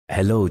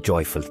Hello,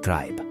 joyful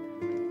tribe.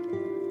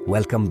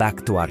 Welcome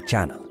back to our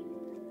channel.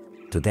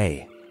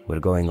 Today, we're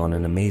going on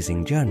an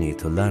amazing journey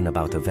to learn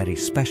about a very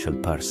special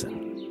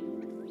person.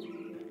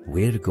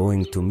 We're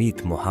going to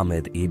meet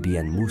Muhammad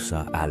ibn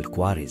Musa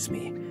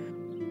Al-Khwarizmi,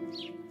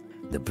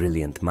 the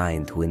brilliant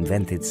mind who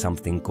invented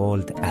something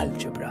called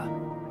algebra.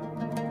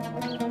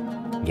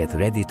 Get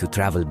ready to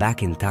travel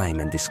back in time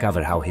and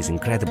discover how his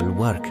incredible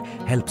work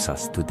helps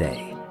us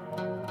today.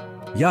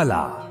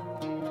 Yalla!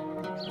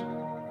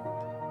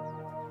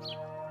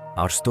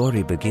 Our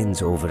story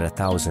begins over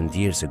 1,000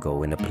 years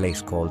ago in a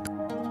place called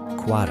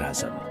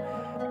Khwarazm,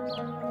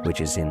 which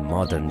is in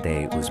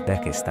modern-day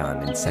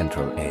Uzbekistan in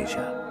Central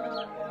Asia.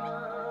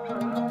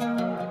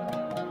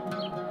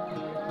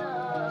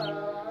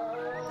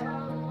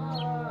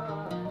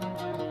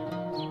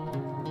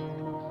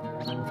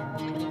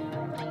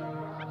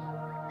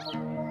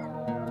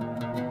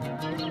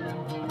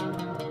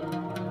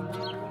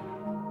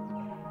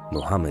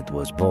 Muhammad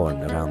was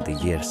born around the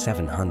year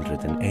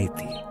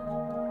 780.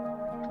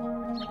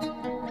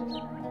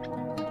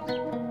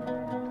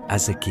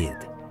 As a kid,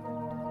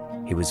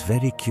 he was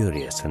very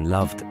curious and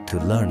loved to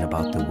learn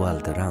about the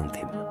world around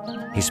him.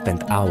 He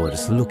spent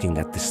hours looking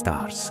at the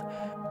stars,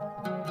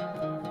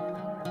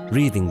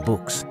 reading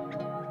books,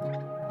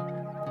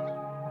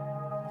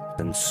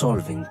 and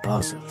solving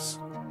puzzles.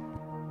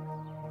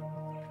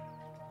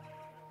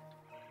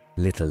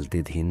 Little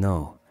did he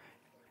know,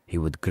 he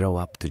would grow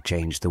up to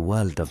change the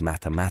world of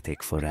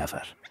mathematics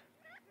forever.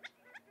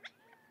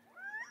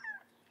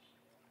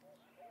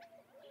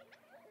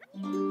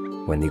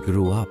 When he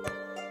grew up,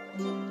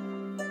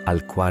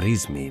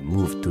 Al-Khwarizmi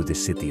moved to the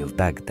city of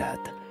Baghdad.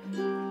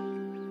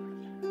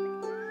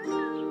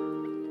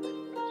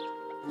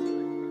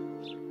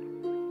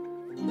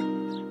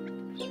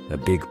 A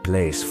big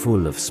place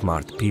full of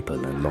smart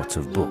people and lots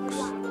of books.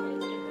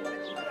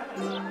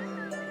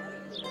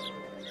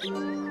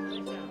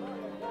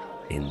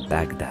 In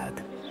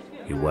Baghdad,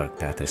 he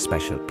worked at a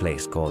special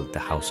place called the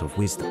House of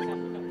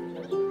Wisdom.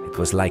 It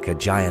was like a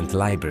giant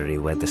library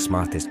where the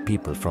smartest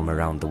people from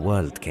around the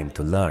world came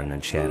to learn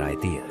and share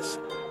ideas.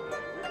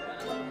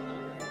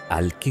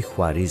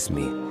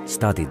 Al-Khwarizmi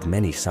studied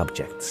many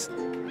subjects,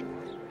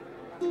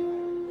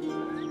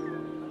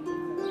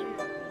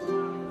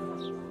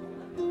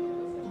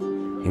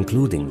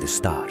 including the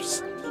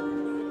stars,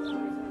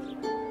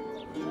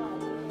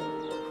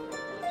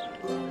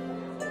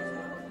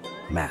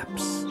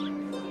 maps,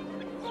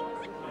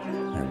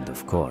 and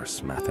of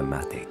course,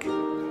 mathematics.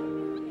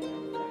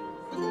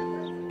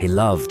 He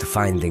loved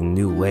finding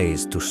new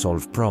ways to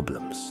solve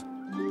problems.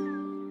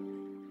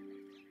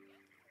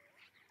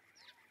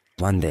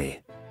 One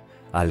day,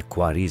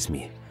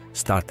 Al-Khwarizmi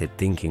started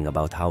thinking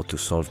about how to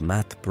solve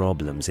math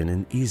problems in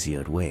an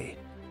easier way.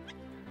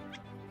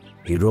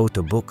 He wrote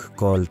a book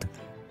called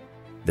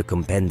The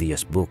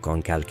Compendious Book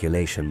on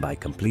Calculation by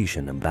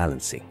Completion and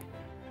Balancing.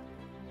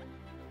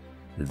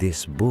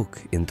 This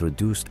book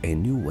introduced a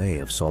new way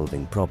of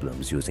solving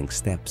problems using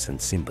steps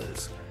and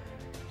symbols,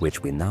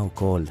 which we now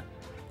call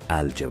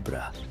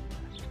algebra.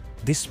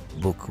 This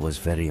book was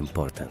very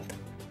important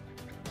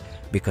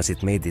because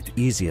it made it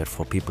easier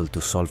for people to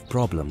solve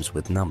problems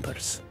with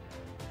numbers.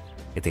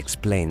 It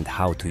explained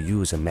how to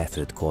use a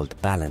method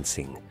called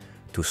balancing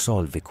to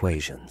solve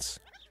equations.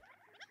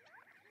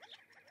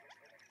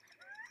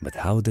 But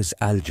how does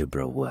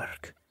algebra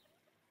work?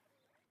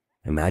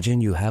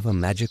 Imagine you have a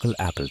magical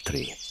apple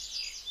tree.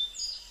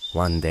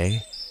 One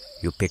day,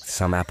 you picked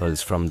some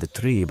apples from the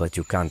tree, but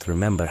you can't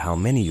remember how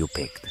many you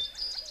picked.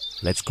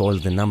 Let's call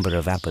the number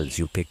of apples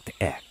you picked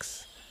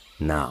X.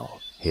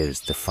 Now, here's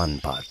the fun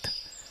part.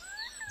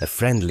 A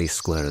friendly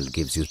squirrel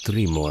gives you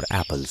 3 more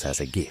apples as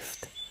a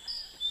gift.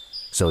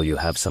 So you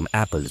have some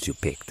apples you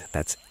picked,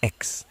 that's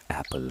X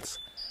apples,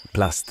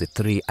 plus the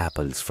 3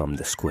 apples from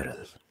the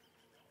squirrel.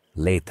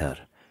 Later,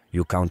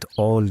 you count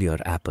all your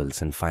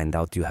apples and find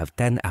out you have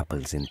 10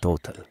 apples in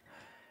total.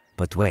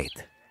 But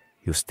wait,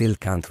 you still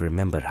can't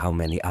remember how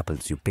many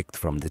apples you picked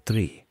from the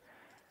tree.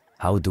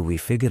 How do we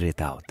figure it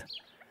out?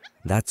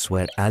 That's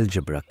where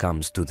algebra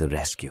comes to the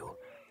rescue.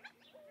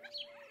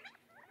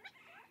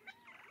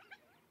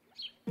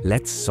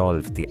 Let's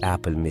solve the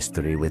apple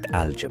mystery with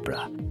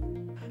algebra.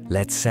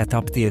 Let's set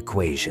up the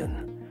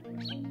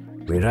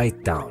equation. We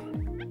write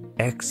down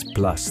x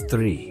plus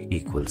 3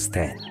 equals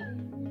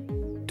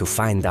 10. To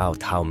find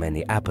out how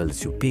many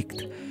apples you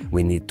picked,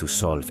 we need to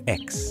solve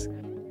x.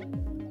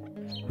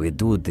 We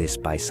do this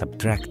by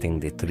subtracting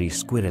the 3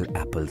 squirrel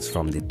apples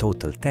from the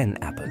total 10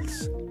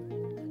 apples.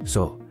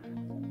 So,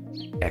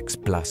 x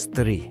plus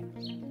 3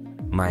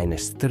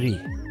 minus 3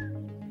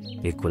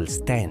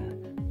 equals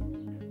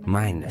 10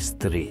 minus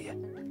 3.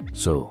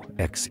 So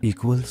x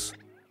equals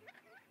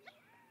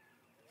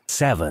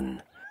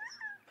 7.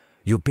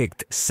 You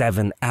picked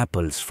 7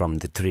 apples from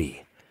the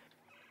tree.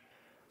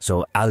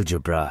 So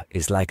algebra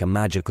is like a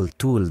magical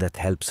tool that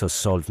helps us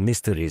solve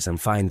mysteries and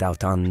find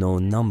out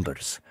unknown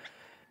numbers.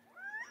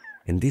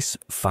 In this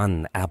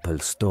fun apple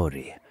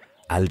story,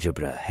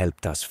 algebra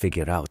helped us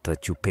figure out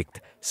that you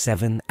picked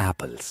 7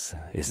 apples.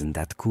 Isn't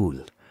that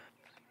cool?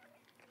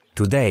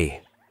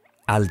 Today,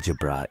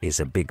 algebra is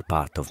a big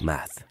part of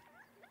math.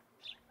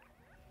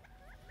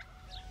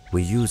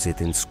 We use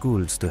it in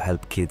schools to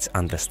help kids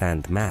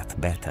understand math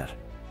better.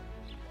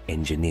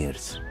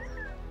 Engineers,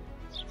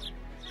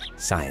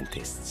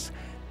 scientists,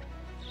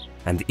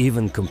 and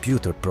even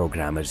computer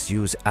programmers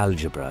use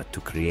algebra to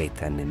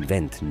create and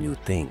invent new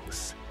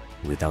things.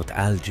 Without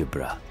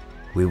algebra,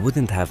 we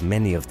wouldn't have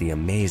many of the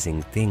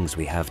amazing things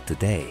we have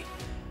today,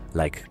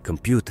 like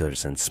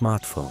computers and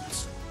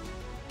smartphones.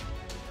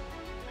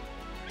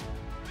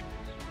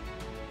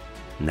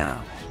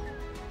 Now,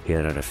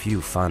 here are a few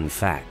fun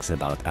facts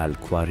about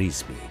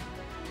Al-Khwarizmi.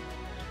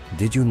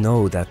 Did you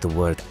know that the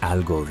word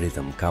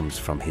algorithm comes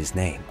from his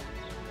name?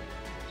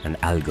 An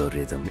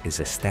algorithm is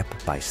a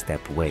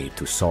step-by-step way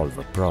to solve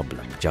a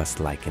problem, just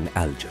like in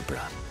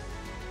algebra.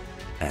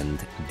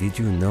 And did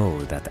you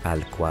know that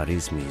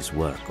Al-Khwarizmi's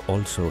work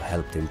also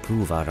helped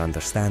improve our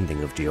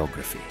understanding of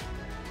geography?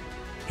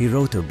 He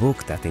wrote a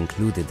book that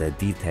included a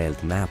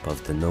detailed map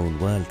of the known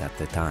world at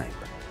the time,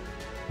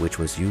 which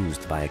was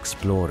used by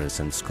explorers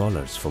and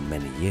scholars for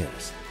many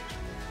years.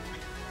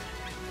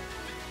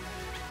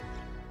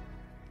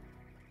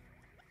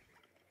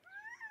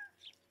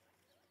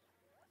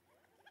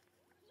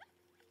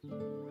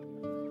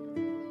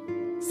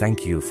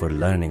 Thank you for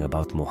learning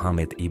about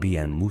Muhammad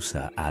ibn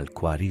Musa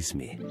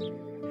Al-Khwarizmi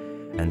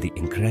and the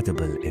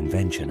incredible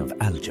invention of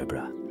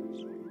algebra.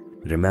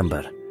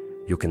 Remember,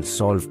 you can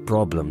solve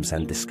problems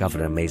and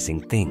discover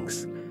amazing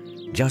things,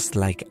 just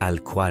like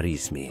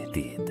Al-Khwarizmi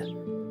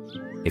did.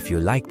 If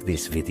you liked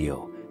this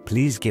video,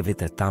 please give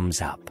it a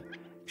thumbs up,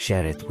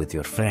 share it with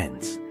your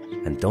friends,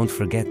 and don't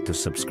forget to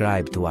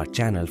subscribe to our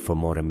channel for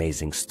more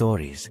amazing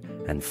stories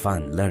and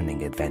fun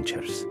learning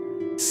adventures.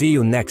 See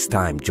you next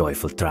time,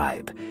 Joyful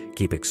Tribe.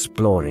 Keep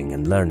exploring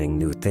and learning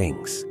new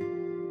things.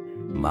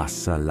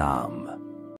 Masalam.